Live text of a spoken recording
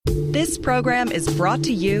This program is brought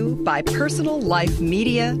to you by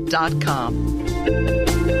PersonalLifeMedia.com.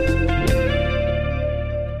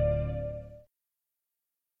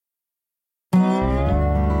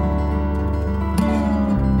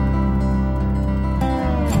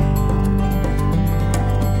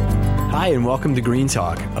 Hi, and welcome to Green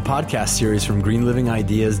Talk, a podcast series from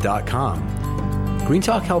greenlivingideas.com. Green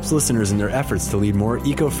Talk helps listeners in their efforts to lead more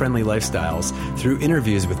eco-friendly lifestyles through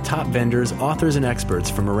interviews with top vendors, authors, and experts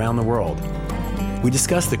from around the world. We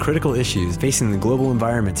discuss the critical issues facing the global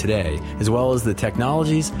environment today, as well as the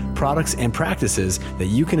technologies, products, and practices that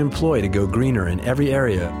you can employ to go greener in every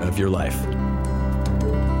area of your life.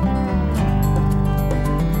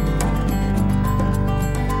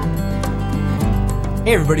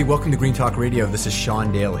 Hey everybody, welcome to Green Talk Radio. This is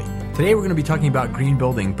Sean Daly. Today we're going to be talking about green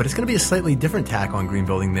building, but it's going to be a slightly different tack on green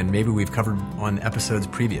building than maybe we've covered on episodes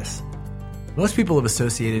previous. Most people have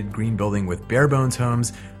associated green building with bare bones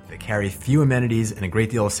homes that carry few amenities and a great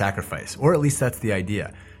deal of sacrifice, or at least that's the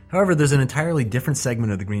idea. However, there's an entirely different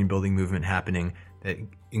segment of the green building movement happening that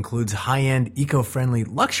includes high-end, eco-friendly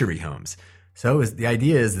luxury homes. So the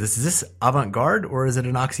idea is this avant-garde or is it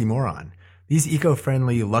an oxymoron? These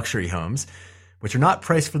eco-friendly luxury homes, which are not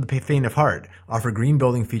priced for the faint of heart, offer green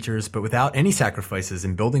building features but without any sacrifices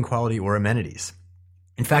in building quality or amenities.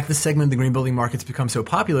 In fact, this segment of the green building market's become so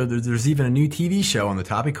popular that there's even a new TV show on the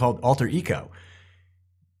topic called Alter Eco.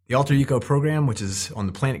 The Alter Eco program, which is on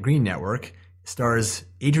the Planet Green Network, stars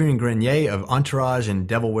Adrian Grenier of Entourage and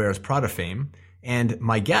Devil Wears Prada fame, and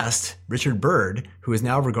my guest, Rick Byrd, who is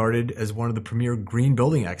now regarded as one of the premier green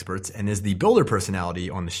building experts and is the builder personality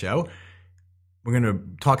on the show. We're going to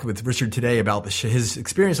talk with Richard today about his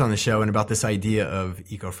experience on the show and about this idea of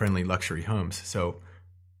eco-friendly luxury homes. So,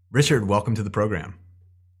 Richard, welcome to the program.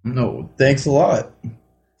 No, thanks a lot.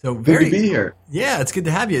 So good to be here. Yeah, it's good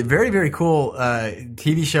to have you. Very, very cool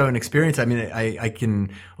TV show and experience. I mean, I can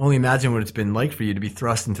only imagine what it's been like for you to be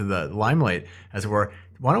thrust into the limelight, as it were.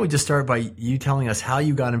 Why don't we just start by you telling us how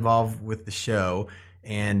you got involved with the show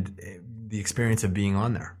and the experience of being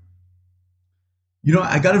on there? You know,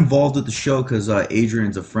 I got involved with the show because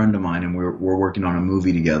Adrian's a friend of mine, and we're working on a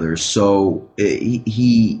movie together. So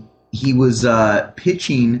he was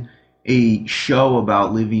pitching a show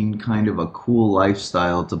about living kind of a cool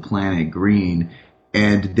lifestyle to Planet Green,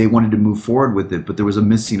 and they wanted to move forward with it, but there was a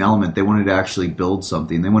missing element. They wanted to actually build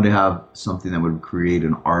something. They wanted to have something that would create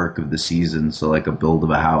an arc of the season, so like a build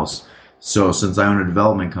of a house. So since I own a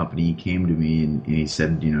development company, he came to me and he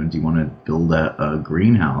said, you know, do you want to build a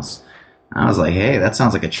greenhouse? I was like, hey, that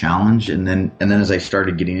sounds like a challenge. And then as I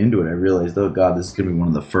started getting into it, I realized, oh God, this is going to be one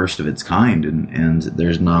of the first of its kind. And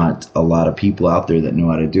there's not a lot of people out there that know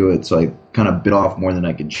how to do it. So I kind of bit off more than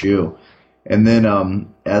I could chew. And then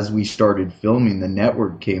as we started filming, the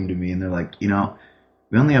network came to me and they're like, you know,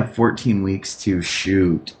 we only have 14 weeks to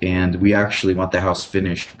shoot, and we actually want the house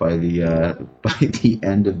finished by the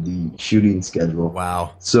end of the shooting schedule.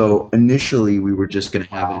 Wow. So initially we were just going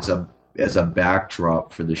to have it as a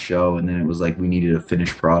backdrop for the show, and then it was like we needed a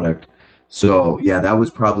finished product. So yeah, that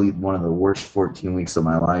was probably one of the worst 14 weeks of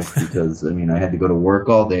my life because I mean I had to go to work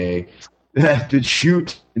all day, to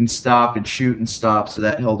shoot and stop and shoot and stop, so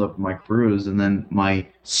that held up my crews, and then my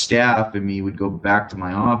staff and me would go back to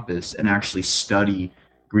my office and actually study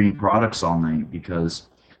green products all night because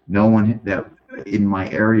no one that in my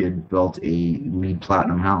area had built a LEED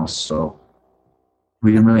Platinum house. So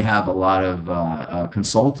we didn't really have a lot of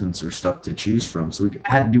consultants or stuff to choose from, so we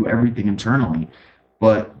had to do everything internally.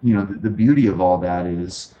 But you know, the beauty of all that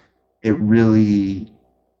is it really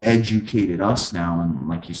educated us now. And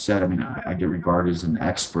like you said, I mean, I get regarded as an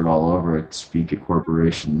expert all over. I speak at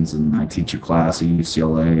corporations and I teach a class at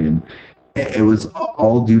UCLA, and it was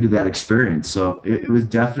all due to that experience. So it was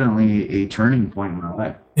definitely a turning point in my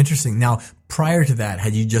life. Interesting. Now, prior to that,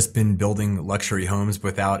 had you just been building luxury homes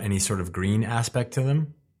without any sort of green aspect to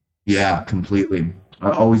them? Yeah, completely.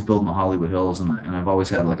 I always build in the Hollywood Hills, and I've always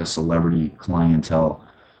had like a celebrity clientele.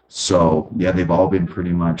 So yeah, they've all been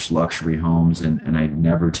pretty much luxury homes, and I'd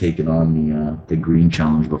never taken on the green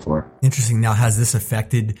challenge before. Interesting. Now, has this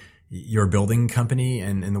affected your building company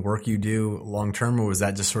and the work you do long term, or was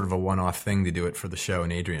that just sort of a one-off thing to do it for the show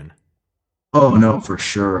and Adrian? Oh no, for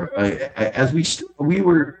sure. As we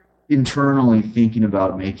were internally thinking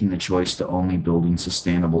about making the choice to only building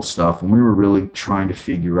sustainable stuff, and we were really trying to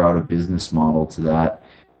figure out a business model to that.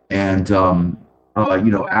 And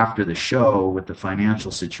you know, after the show, with the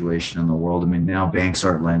financial situation in the world, I mean, now banks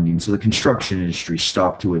aren't lending, so the construction industry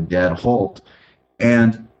stopped to a dead halt.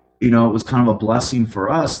 And you know, it was kind of a blessing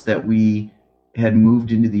for us that we had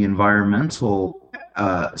moved into the environmental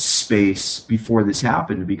space before this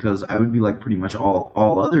happened, because I would be like pretty much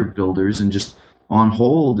all other builders and just on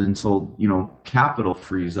hold until, capital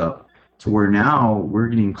frees up, to where now we're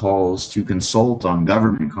getting calls to consult on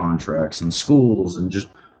government contracts and schools and just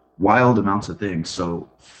wild amounts of things. So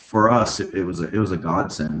for us, it was a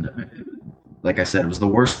godsend. Like I said, it was the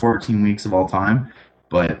worst 14 weeks of all time,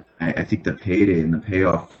 but I think the payday and the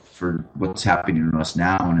payoff for what's happening to us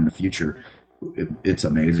now and in the future, it's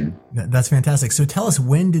amazing. That's fantastic. So tell us,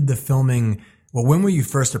 when were you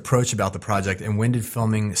first approached about the project, and when did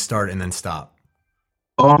filming start and then stop?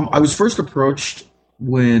 I was first approached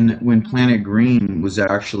when Planet Green was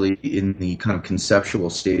actually in the kind of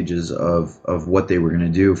conceptual stages of what they were going to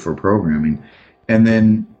do for programming, and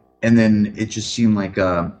then it just seemed like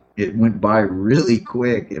it went by really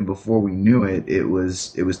quick, and before we knew it, it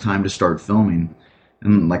was time to start filming.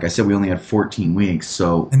 And like I said, we only had 14 weeks,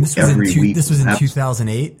 so and this was every week. This was in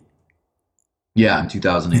 2008. Yeah, in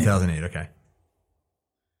 2008. 2008. Okay.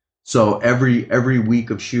 So every week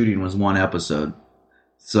of shooting was one episode.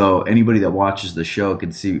 So anybody that watches the show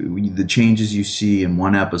can see the changes you see in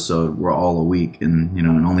one episode were all a week, and in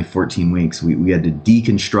only 14 weeks, we had to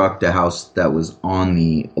deconstruct a house that was on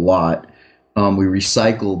the lot. We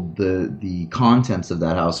recycled the contents of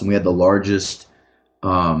that house, and we had the largest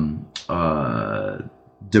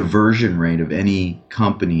diversion rate of any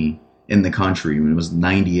company in the country. It was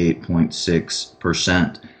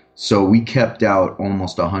 98.6%. So we kept out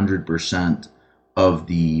almost 100% of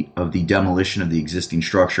the demolition of the existing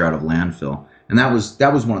structure out of landfill, and that was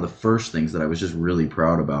one of the first things that I was just really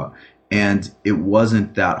proud about. And it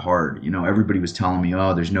wasn't that hard. Everybody was telling me,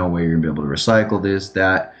 "Oh, there's no way you're gonna be able to recycle this,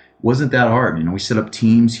 that." It wasn't that hard. We set up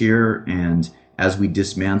teams here, and as we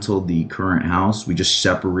dismantled the current house, we just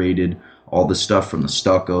separated all the stuff from the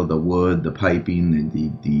stucco, the wood, the piping,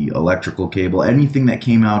 the electrical cable, anything that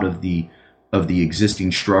came out of the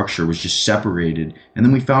existing structure was just separated. And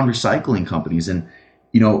then we found recycling companies, and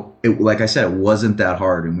like I said, it wasn't that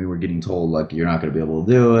hard. And we were getting told, like, you're not going to be able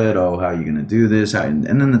to do it. Oh, how are you going to do this? And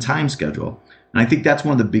then the time schedule. And I think that's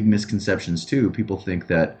one of the big misconceptions too. People think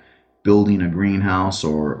that building a greenhouse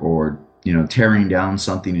or tearing down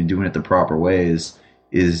something and doing it the proper way is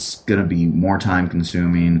going to be more time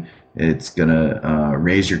consuming. It's going to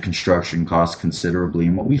raise your construction costs considerably.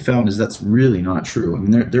 And what we found is that's really not true. I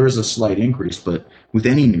mean, there is a slight increase, but with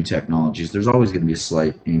any new technologies, there's always going to be a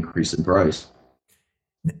slight increase in price.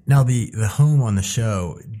 Now, the home on the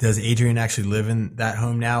show, does Adrian actually live in that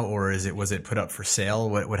home now, or was it put up for sale?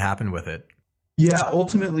 What happened with it? Yeah,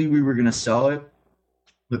 ultimately we were going to sell it,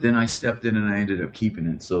 but then I stepped in and I ended up keeping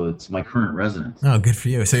it. So it's my current residence. Oh, good for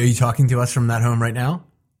you. So are you talking to us from that home right now?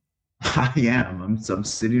 I am. I'm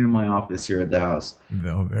sitting in my office here at the house.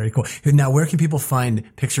 Oh, very cool. Now, where can people find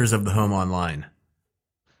pictures of the home online?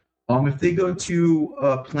 If they go to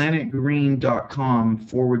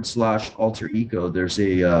planetgreen.com/alter eco, there's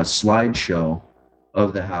a slideshow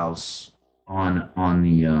of the house on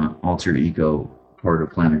the alter eco part of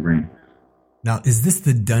Planet Green. Now, is this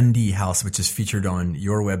the Dundee house, which is featured on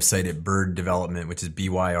your website at Byrd Development, which is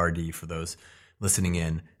BYRD for those listening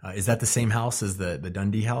in? Is that the same house as the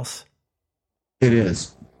Dundee house? It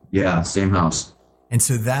is. Yeah, same house. And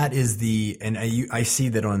so that is I see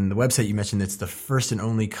that on the website you mentioned it's the first and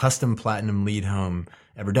only custom platinum LEED home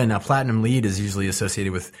ever done. Now, platinum LEED is usually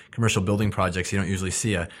associated with commercial building projects. You don't usually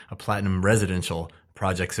see a platinum residential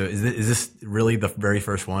project. So is this really the very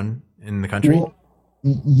first one in the country? Well,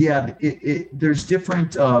 yeah, there's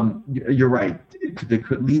different. You're right. The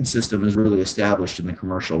LEED system is really established in the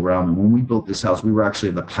commercial realm. And when we built this house, we were actually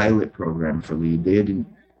in the pilot program for LEED. They didn't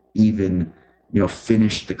even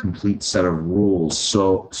finish the complete set of rules.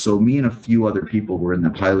 So me and a few other people were in the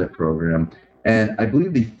pilot program, and I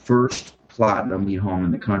believe the first platinum LEED home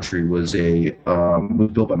in the country was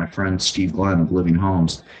built by my friend Steve Glenn of Living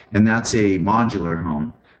Homes, and that's a modular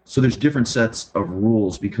home. So there's different sets of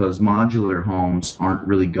rules because modular homes aren't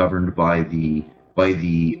really governed by the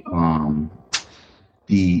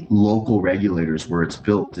local regulators where it's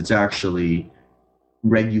built. It's actually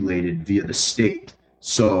regulated via the state.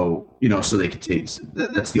 So so they could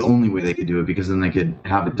that's the only way they could do it, because then they could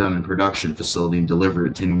have it done in production facility and deliver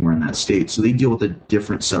it to anywhere in that state. So they deal with a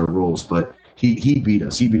different set of rules, but he beat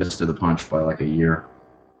us. He beat us to the punch by like a year.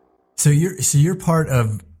 So you're part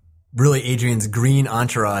of really Adrian's green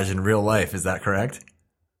entourage in real life. Is that correct?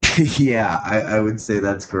 Yeah, I would say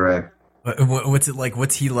that's correct. What's it like?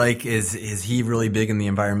 What's he like? Is he really big in the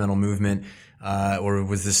environmental movement, or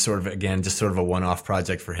was this sort of, again, just sort of a one-off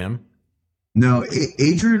project for him? No,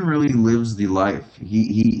 Adrian really lives the life.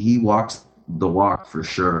 He walks the walk for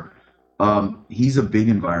sure. He's a big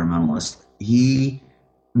environmentalist. We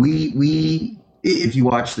if you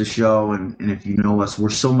watch the show and if you know us, we're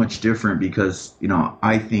so much different because,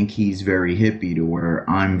 I think he's very hippie to where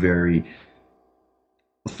I'm very,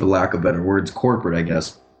 for lack of better words, corporate, I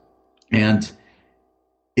guess. And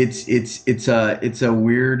it's a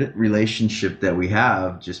weird relationship that we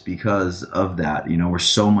have just because of that.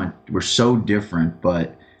 We're so different,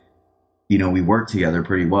 but we work together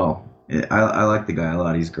pretty well. I like the guy a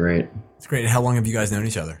lot. He's great. It's great. How long have you guys known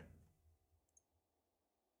each other?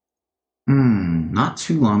 Not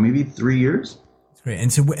too long, maybe 3 years. That's great.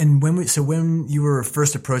 And when you were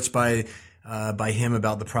first approached by him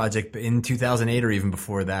about the project in 2008 or even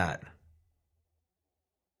before that?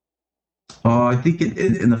 I think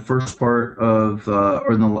in the first part of,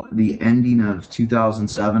 or in the ending of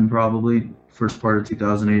 2007, probably first part of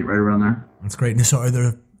 2008, right around there. That's great. And so, are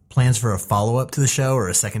there plans for a follow up to the show or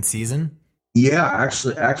a second season? Yeah,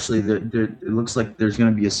 actually, it looks like there's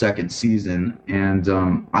going to be a second season, and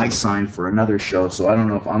I signed for another show, so I don't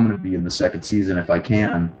know if I'm going to be in the second season if I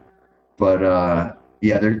can, but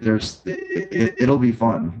yeah, it'll be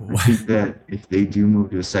fun. I think that if they do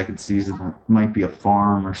move to a second season, it might be a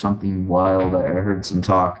farm or something wild. I heard some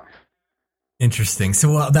talk. Interesting.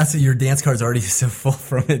 So that's your dance card's already so full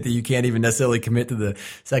from it that you can't even necessarily commit to the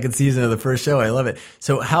second season of the first show. I love it.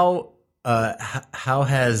 So how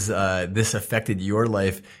has this affected your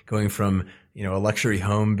life going from a luxury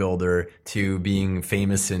home builder to being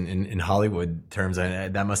famous in Hollywood terms?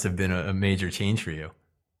 That must have been a major change for you.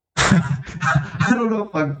 I don't know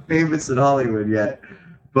if I'm famous in Hollywood yet,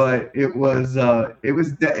 but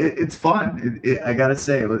it's fun. I gotta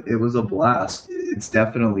say, it was a blast. It's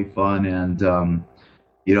definitely fun, and I'm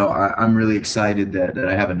really excited that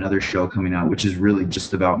I have another show coming out, which is really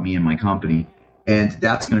just about me and my company. And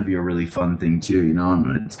that's going to be a really fun thing too,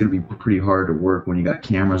 and it's going to be pretty hard to work when you got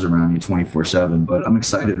cameras around you 24/7, but I'm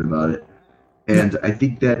excited about it. And I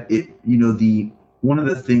think that one of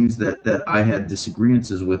the things that I had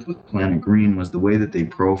disagreements with Planet Green was the way that they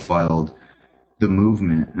profiled the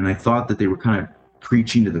movement. And I thought that they were kind of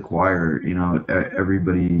preaching to the choir,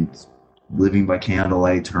 everybody's living by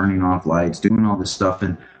candlelight, turning off lights, doing all this stuff.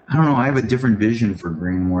 And I don't know, I have a different vision for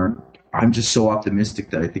green where I'm just so optimistic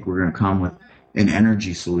that I think we're going to come with an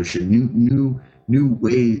energy solution, new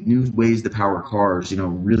ways to power cars,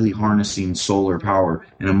 really harnessing solar power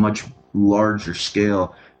in a much larger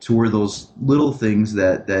scale, to where those little things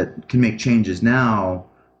that can make changes now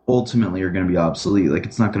ultimately are going to be obsolete. Like,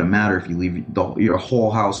 it's not going to matter if you leave your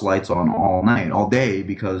whole house lights on all night, all day,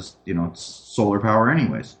 because it's solar power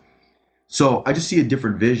anyways. So I just see a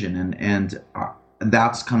different vision, and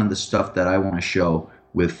that's kind of the stuff that I want to show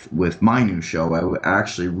with my new show. I would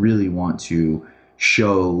actually really want to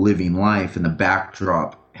show living life, and the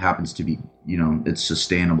backdrop happens to be, it's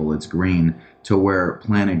sustainable, it's green, to where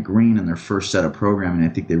Planet Green in their first set of programming,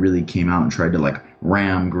 I think they really came out and tried to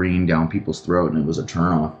ram green down people's throat, and it was a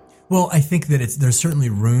turnoff. Well, I think that there's certainly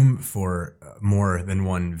room for more than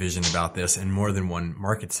one vision about this and more than one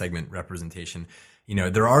market segment representation.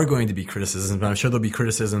 There are going to be criticisms, but I'm sure there'll be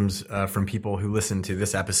criticisms from people who listen to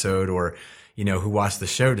this episode or who watch the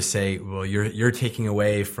show to say, well, you're taking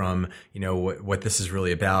away from what this is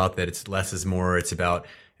really about, that it's less is more. It's about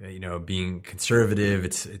being conservative.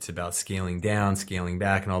 It's about scaling down, scaling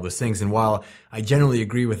back, and all those things. And while I generally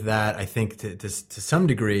agree with that, I think to some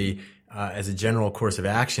degree, as a general course of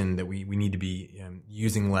action, that we need to be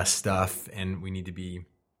using less stuff, and we need to be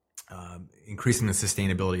increasing the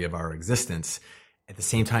sustainability of our existence. At the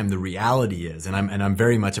same time, the reality is, and I'm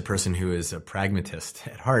very much a person who is a pragmatist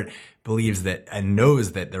at heart, believes that and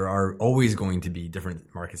knows that there are always going to be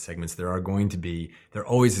different market segments. There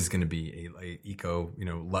always is going to be a eco,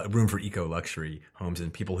 room for eco luxury homes,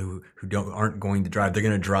 and people who aren't going to drive. They're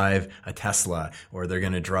going to drive a Tesla, or they're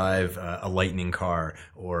going to drive a Lightning car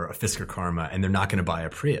or a Fisker Karma, and they're not going to buy a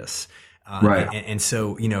Prius. Right. And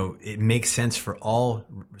so, it makes sense for all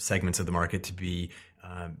segments of the market to be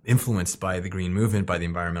influenced by the green movement, by the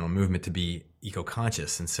environmental movement, to be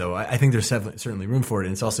eco-conscious. And so I think there's certainly room for it.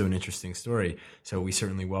 And it's also an interesting story. So we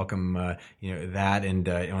certainly welcome, that. And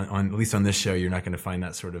on at least on this show, you're not going to find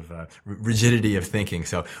that sort of rigidity of thinking.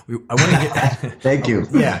 So I want to get Thank you.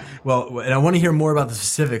 Yeah. Well, and I want to hear more about the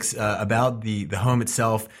specifics about the home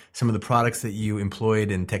itself, some of the products that you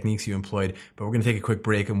employed and techniques you employed. But we're going to take a quick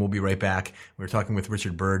break, and we'll be right back. We're talking with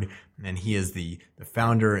Richard Byrd, and he is the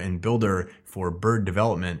founder and builder for Byrd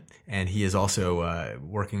Development, and he is also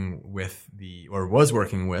was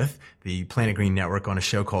working with the Planet Green Network on a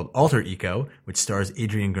show called Alter Eco, which stars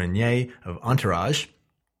Adrian Grenier of Entourage,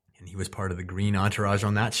 and he was part of the Green Entourage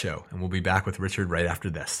on that show. And we'll be back with Richard right after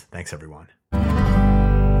this. Thanks, everyone.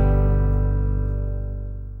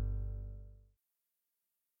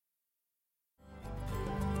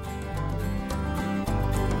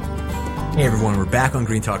 Hey everyone, we're back on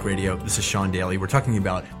Green Talk Radio. This is Sean Daly. We're talking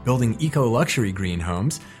about building eco-luxury green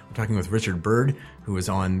homes. We're talking with Richard Byrd, who was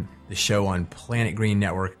on the show on Planet Green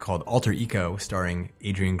Network called Alter Eco, starring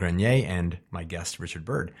Adrian Grenier and my guest, Richard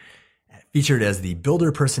Byrd, featured as the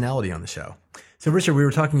builder personality on the show. So Richard, we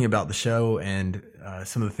were talking about the show and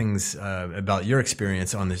some of the things about your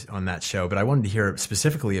experience on that show, but I wanted to hear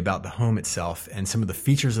specifically about the home itself and some of the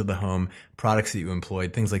features of the home, products that you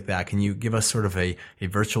employed, things like that. Can you give us sort of a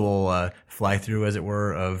virtual fly-through, as it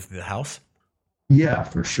were, of the house? Yeah,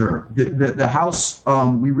 for sure. The house,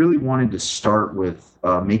 we really wanted to start with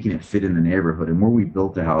making it fit in the neighborhood. And where we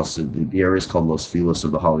built the house, the area is called Los Feliz of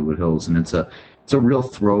the Hollywood Hills, and it's a real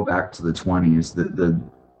throwback to the 20s. The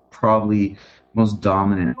probably most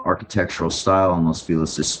dominant architectural style in Los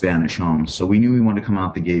Feliz is Spanish homes. So we knew we wanted to come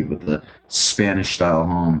out the gate with a Spanish style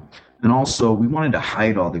home. And also we wanted to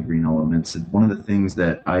hide all the green elements. And one of the things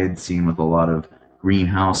that I had seen with a lot of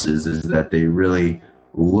greenhouses is that they really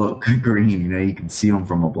look green. You know, you can see them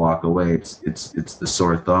from a block away. It's the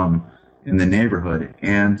sore thumb in the neighborhood.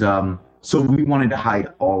 And so we wanted to hide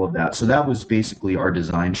all of that. So that was basically our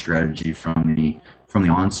design strategy from the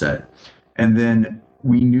onset. And then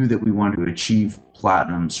we knew that we wanted to achieve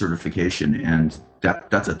platinum certification, and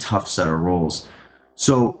that's a tough set of rules.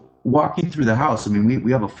 So walking through the house, I mean,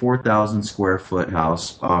 we have a 4,000 square foot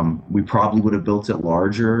house. We probably would have built it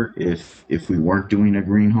larger if we weren't doing a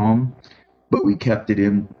green home, but we kept it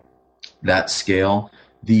in that scale.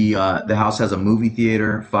 The house has a movie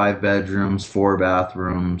theater, 5 bedrooms, 4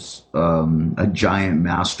 bathrooms, a giant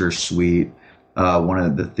master suite. One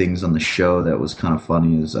of the things on the show that was kind of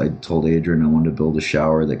funny is I told Adrian I wanted to build a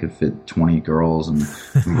shower that could fit 20 girls, and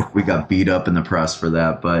we got beat up in the press for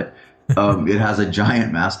that. But it has a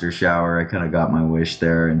giant master shower. I kind of got my wish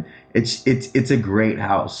there, and it's a great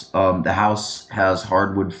house. The house has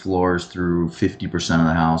hardwood floors through 50% of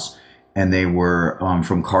the house, and they were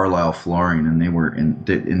from Carlisle flooring, and they were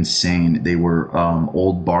insane. They were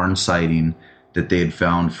old barn siding that they had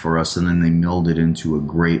found for us, and then they milled it into a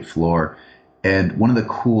great floor. And one of the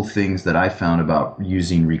cool things that I found about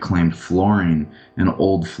using reclaimed flooring and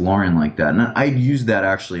old flooring like that, and I'd used that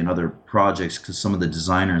actually in other projects because some of the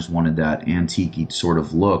designers wanted that antique sort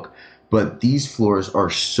of look, but these floors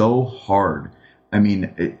are so hard. I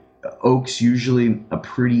mean, oak's usually a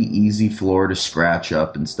pretty easy floor to scratch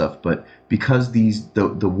up and stuff, but because the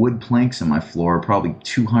wood planks in my floor are probably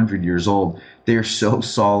 200 years old, they are so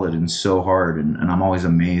solid and so hard, and I'm always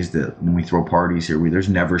amazed that when we throw parties here, there's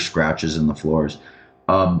never scratches in the floors.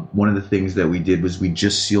 One of the things that we did was we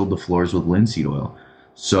just sealed the floors with linseed oil,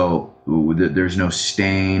 so there's no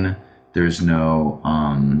stain, there's no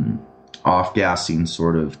off-gassing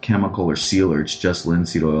sort of chemical or sealer. It's just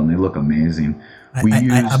linseed oil, and they look amazing. I'm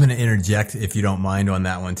going to interject, if you don't mind, on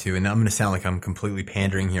that one too, and I'm going to sound like I'm completely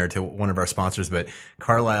pandering here to one of our sponsors, but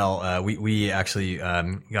Carlisle, we actually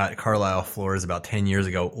got Carlisle floors about 10 years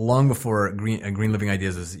ago, long before Green Living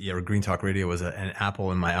Ideas was, or Green Talk Radio was an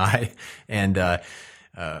apple in my eye, and they're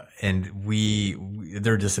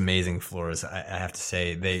just amazing floors. I have to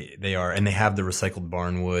say they are, and they have the recycled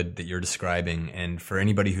barn wood that you're describing. And for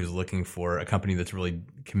anybody who's looking for a company that's really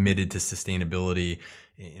committed to sustainability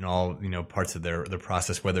in all, parts of their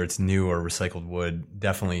process, whether it's new or recycled wood,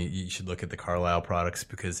 definitely you should look at the Carlisle products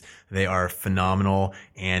because they are phenomenal.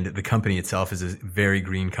 And the company itself is a very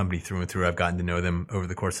green company through and through. I've gotten to know them over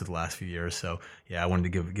the course of the last few years. So yeah, I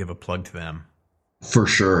wanted to give a plug to them. For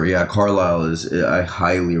sure. Yeah. Carlisle I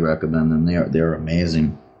highly recommend them. They're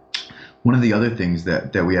amazing. One of the other things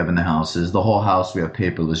that we have in the house is the whole house, we have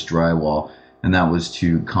paperless drywall, and that was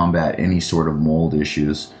to combat any sort of mold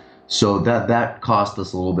issues. So that cost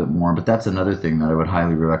us a little bit more, but that's another thing that I would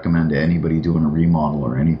highly recommend to anybody doing a remodel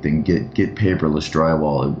or anything. Get paperless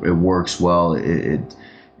drywall. It works well.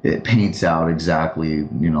 It paints out exactly,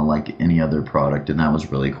 like any other product, and that was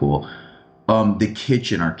really cool. Our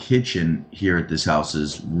kitchen here at this house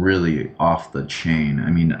is really off the chain. I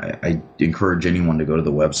mean, I encourage anyone to go to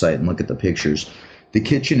the website and look at the pictures. The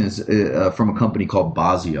kitchen is from a company called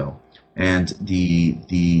Bazio. And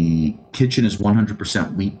the kitchen is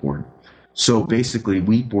 100% wheat board. So basically,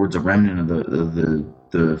 wheat board's a remnant of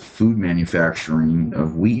the food manufacturing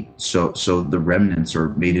of wheat. So the remnants are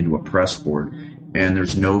made into a press board, and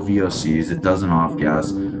there's no VOCs. It doesn't off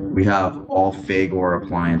gas. We have all Fagor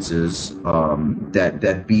appliances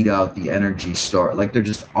that beat out the Energy Star. Like, they're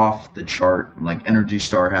just off the chart. Like, Energy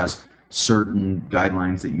Star has certain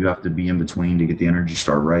guidelines that you have to be in between to get the Energy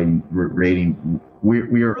Star rating.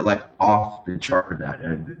 We are like off the chart of that.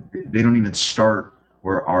 They don't even start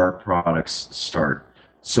where our products start.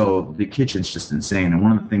 So the kitchen's just insane. And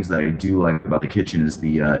one of the things that I do like about the kitchen is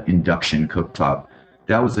the induction cooktop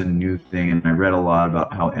that was a new thing, and I read a lot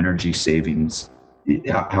about how energy savings,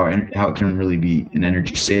 how it can really be an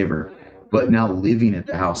energy saver. But now living at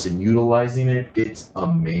the house and utilizing it, it's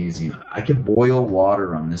amazing. I can boil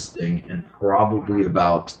water on this thing in probably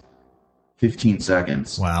about 15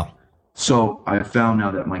 seconds. Wow. So I found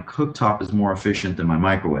now that my cooktop is more efficient than my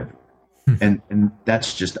microwave. And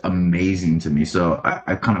that's just amazing to me. So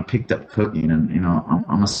I kind of picked up cooking, and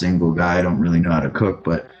I'm a single guy. I don't really know how to cook,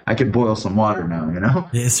 but I can boil some water now.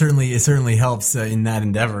 Yeah, it certainly helps in that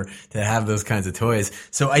endeavor to have those kinds of toys.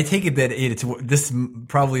 So I take it that this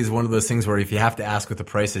probably is one of those things where if you have to ask what the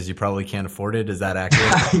price is, you probably can't afford it. Is that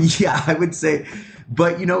accurate? Yeah, I would say,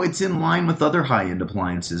 but it's in line with other high-end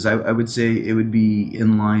appliances. I would say it would be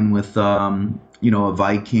in line with a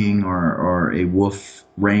Viking or a Wolf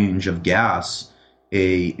range of gas.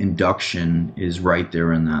 A induction is right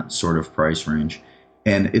there in that sort of price range,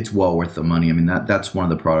 and it's well worth the money. I mean, that's one of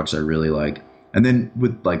the products I really like. And then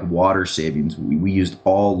with like water savings, we used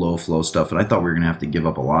all low flow stuff, and I thought we were gonna have to give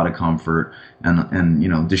up a lot of comfort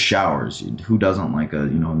and the showers. Who doesn't like a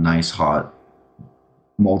nice hot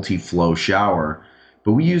multi-flow shower?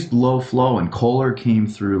 But we used low flow, and Kohler came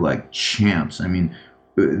through like champs. I mean,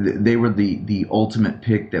 they were the ultimate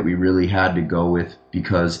pick that we really had to go with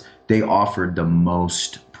because they offered the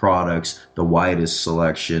most products, the widest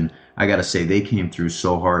selection. I got to say, they came through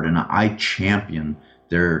so hard, and I champion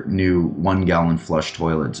their new 1 gallon flush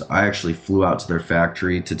toilets. I actually flew out to their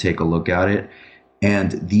factory to take a look at it,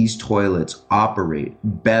 and these toilets operate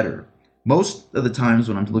better. Most of the times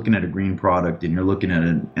when I'm looking at a green product and you're looking at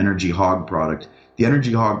an Energy Hog product, the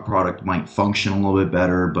Energy Hog product might function a little bit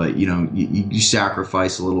better, but you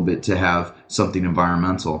sacrifice a little bit to have something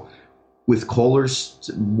environmental. With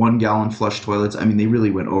Kohler's 1 gallon flush toilets, I mean, they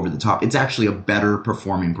really went over the top. It's actually a better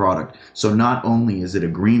performing product. So not only is it a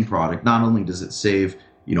green product, not only does it save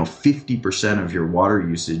 50% of your water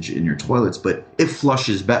usage in your toilets, but it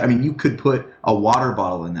flushes better. I mean, you could put a water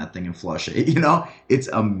bottle in that thing and flush it. It's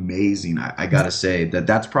amazing. I gotta say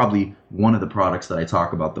that's probably one of the products that I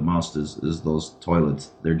talk about the most is those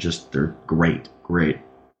toilets. They're great.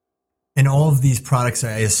 And all of these products,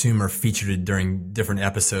 I assume, are featured during different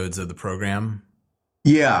episodes of the program?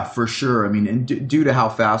 Yeah, for sure. I mean, and due to how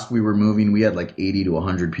fast we were moving, we had like 80 to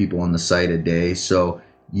 100 people on the site a day. So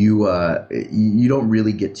you don't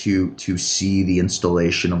really get to see the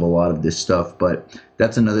installation of a lot of this stuff. But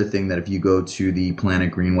that's another thing that if you go to the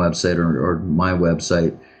Planet Green website or my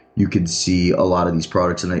website, you could see a lot of these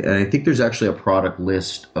products. And I think there's actually a product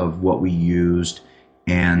list of what we used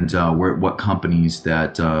and what companies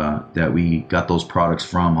that we got those products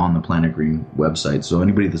from on the Planet Green website. So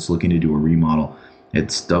anybody that's looking to do a remodel,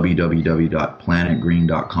 it's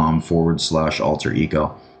www.planetgreen.com/alter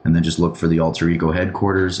eco. And then just look for the Alter Eco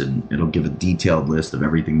headquarters, and it'll give a detailed list of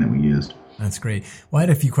everything that we used. That's great. Well, I had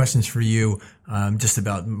a few questions for you, just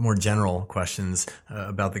about more general questions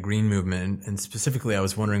about the green movement. And specifically, I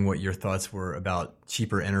was wondering what your thoughts were about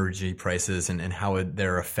cheaper energy prices and how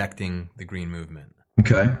they're affecting the green movement.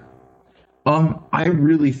 Okay. I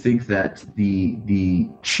really think that the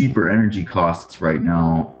cheaper energy costs right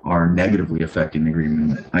now are negatively affecting the green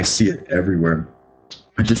movement. I see it everywhere.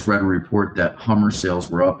 I just read a report that Hummer sales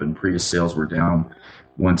were up and Prius sales were down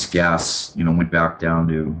once gas, went back down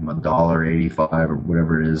to $1.85 or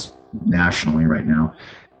whatever it is nationally right now.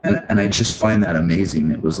 And I just find that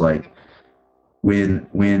amazing. It was like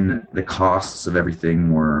when the costs of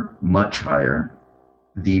everything were much higher,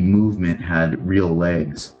 the movement had real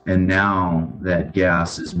legs. And now that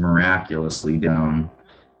gas is miraculously down,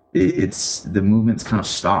 the movement's kind of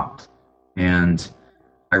stopped. And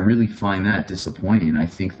I really find that disappointing. I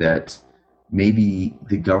think that maybe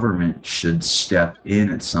the government should step in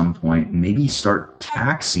at some point and maybe start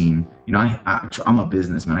taxing. I'm a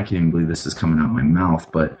businessman. I can't even believe this is coming out of my mouth,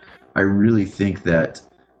 but I really think that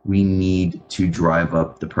we need to drive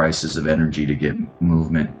up the prices of energy to get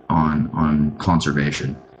movement on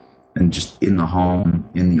conservation, and just in the home,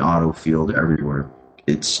 in the auto field, everywhere.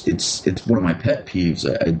 It's one of my pet peeves.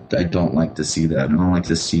 I don't like to see that. I don't like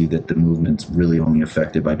to see that the movement's really only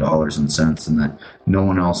affected by dollars and cents, and that no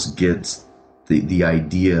one else gets the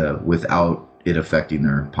idea without it affecting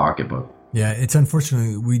their pocketbook. Yeah, it's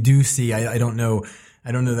unfortunately we do see. I don't know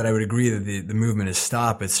that I would agree that the movement has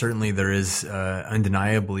stopped, but certainly there is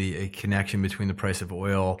undeniably a connection between the price of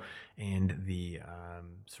oil and the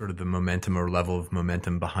sort of the momentum or level of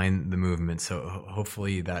momentum behind the movement. So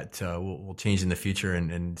hopefully that will change in the future,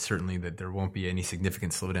 and certainly that there won't be any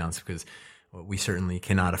significant slowdowns, because we certainly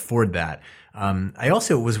cannot afford that. I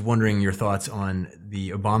also was wondering your thoughts on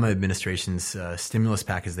the Obama administration's stimulus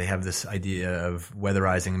package. They have this idea of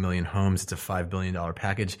weatherizing 1 million homes. It's a $5 billion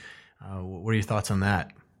package. What are your thoughts on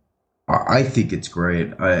that? I think it's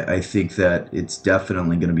great. I think that it's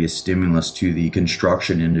definitely going to be a stimulus to the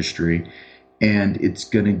construction industry, and it's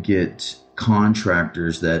going to get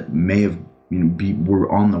contractors that may have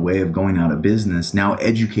were on the way of going out of business now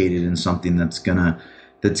educated in something that's gonna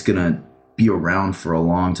be around for a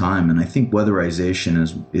long time. And I think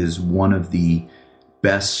weatherization is one of the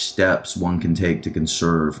best steps one can take to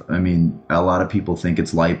conserve. I mean, a lot of people think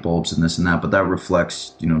it's light bulbs and this and that, but that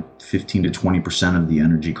reflects, 15 to 20% of the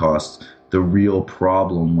energy costs. The real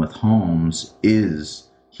problem with homes is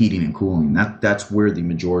heating and cooling. That's where the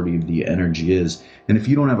majority of the energy is. And if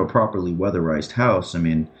you don't have a properly weatherized house, I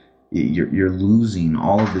mean, you're losing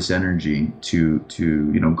all of this energy to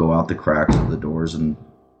go out the cracks of the doors and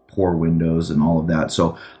poor windows and all of that.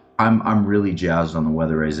 So I'm really jazzed on the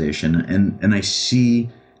weatherization, and I see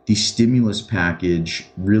the stimulus package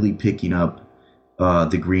really picking up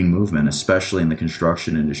the green movement, especially in the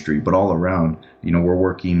construction industry, but all around. We're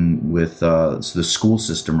working with the school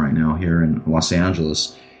system right now here in Los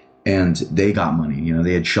Angeles, and they got money.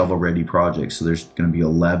 They had shovel-ready projects, so there's going to be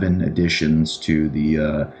 11 additions to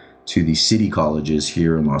the city colleges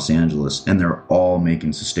here in Los Angeles, and they're all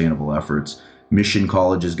making sustainable efforts. Mission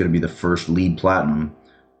College is going to be the first LEED Platinum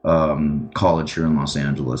college here in Los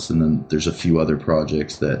Angeles, and then there's a few other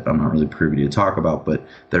projects that I'm not really privy to talk about, but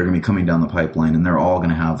that are going to be coming down the pipeline, and they're all going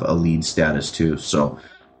to have a LEED status too. So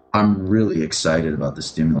I'm really excited about the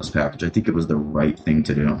stimulus package. I think it was the right thing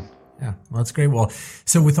to do. Yeah, well, that's great. Well,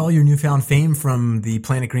 so with all your newfound fame from the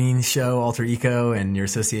Planet Green show, Alter Eco, and your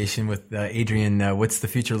association with Adrian, what's the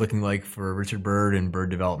future looking like for Richard Byrd and Byrd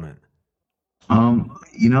Development?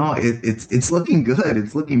 It's looking good.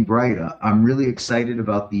 It's looking bright. I'm really excited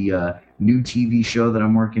about the new TV show that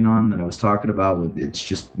I'm working on that I was talking about. It's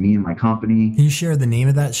just me and my company. Can you share the name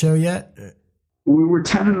of that show yet? We were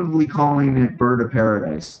tentatively calling it Bird of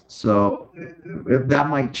Paradise, so that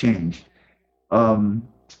might change. I'm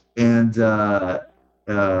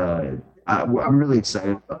really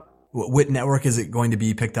excited about it. What network is it going to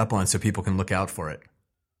be picked up on so people can look out for it?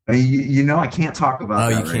 I can't talk about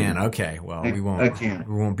that. Oh, you can't? Okay. Well, we won't. I can't.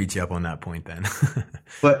 We won't beat you up on that point then.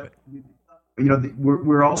 But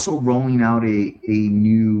we're also rolling out a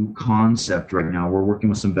new concept right now. We're working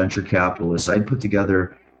with some venture capitalists. I put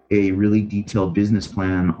together a really detailed business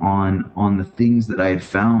plan on the things that I had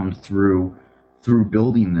found through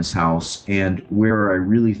building this house, and where I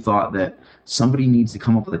really thought that somebody needs to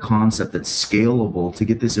come up with a concept that's scalable to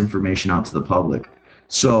get this information out to the public.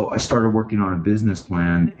 So I started working on a business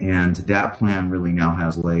plan, and that plan really now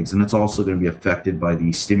has legs, and it's also going to be affected by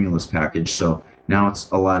the stimulus package. So now it's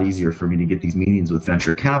a lot easier for me to get these meetings with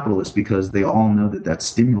venture capitalists, because they all know that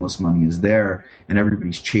stimulus money is there and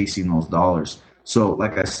everybody's chasing those dollars. So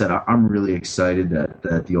like I said, I'm really excited that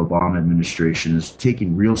the Obama administration is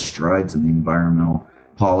taking real strides in the environmental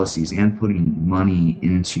policies and putting money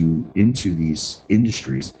into these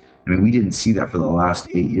industries. I mean, we didn't see that for the last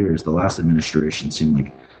 8 years. The last administration seemed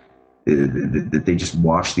like that they just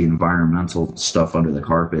washed the environmental stuff under the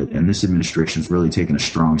carpet, and this administration's really taken a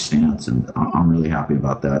strong stance, and I'm really happy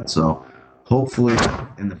about that. So hopefully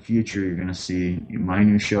in the future you're going to see my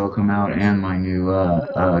new show come out and my new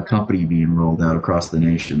company being rolled out across the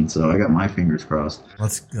nation. So I got my fingers crossed.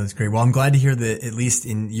 That's great. Well, I'm glad to hear that at least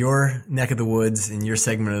in your neck of the woods, in your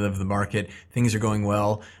segment of the market, things are going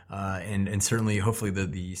well. And certainly, hopefully,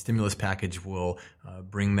 the stimulus package will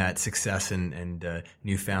bring that success and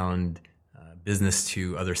newfound business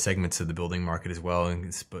to other segments of the building market as well,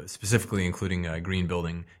 and specifically including green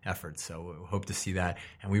building efforts. So we hope to see that.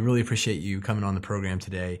 And we really appreciate you coming on the program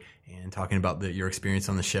today and talking about your experience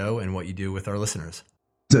on the show and what you do with our listeners.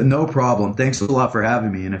 No problem. Thanks a lot for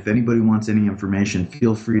having me. And if anybody wants any information,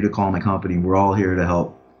 feel free to call my company. We're all here to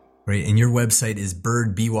help. Great. And your website is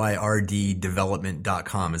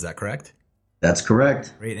byrddevelopment.com. Is that correct? That's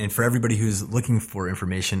correct. Great. And for everybody who's looking for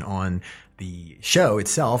information on the show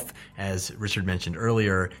itself, as Richard mentioned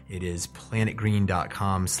earlier, it is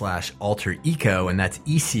planetgreen.com/altereco, and that's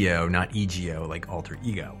ECO, not EGO, like alter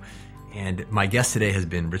ego. And my guest today has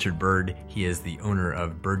been Richard Byrd. He is the owner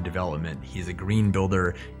of Byrd Development. He is a green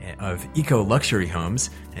builder of eco luxury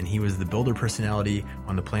homes, and he was the builder personality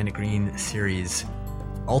on the Planet Green series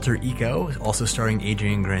Alter Eco, also starring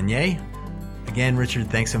Adrian Grenier. Again, Richard,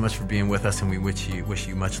 thanks so much for being with us, and we wish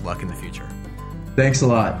you much luck in the future. Thanks a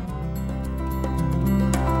lot.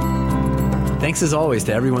 Thanks as always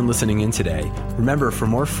to everyone listening in today. Remember, for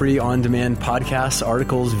more free on-demand podcasts,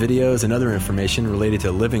 articles, videos, and other information related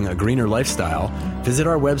to living a greener lifestyle, visit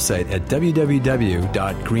our website at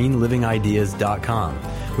www.greenlivingideas.com.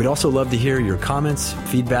 We'd also love to hear your comments,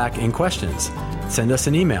 feedback, and questions. Send us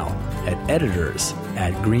an email, at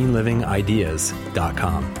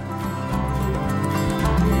editors@greenlivingideas.com.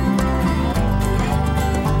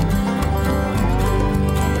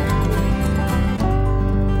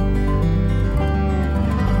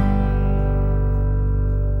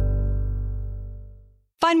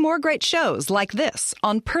 Find more great shows like this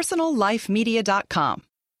on personallifemedia.com.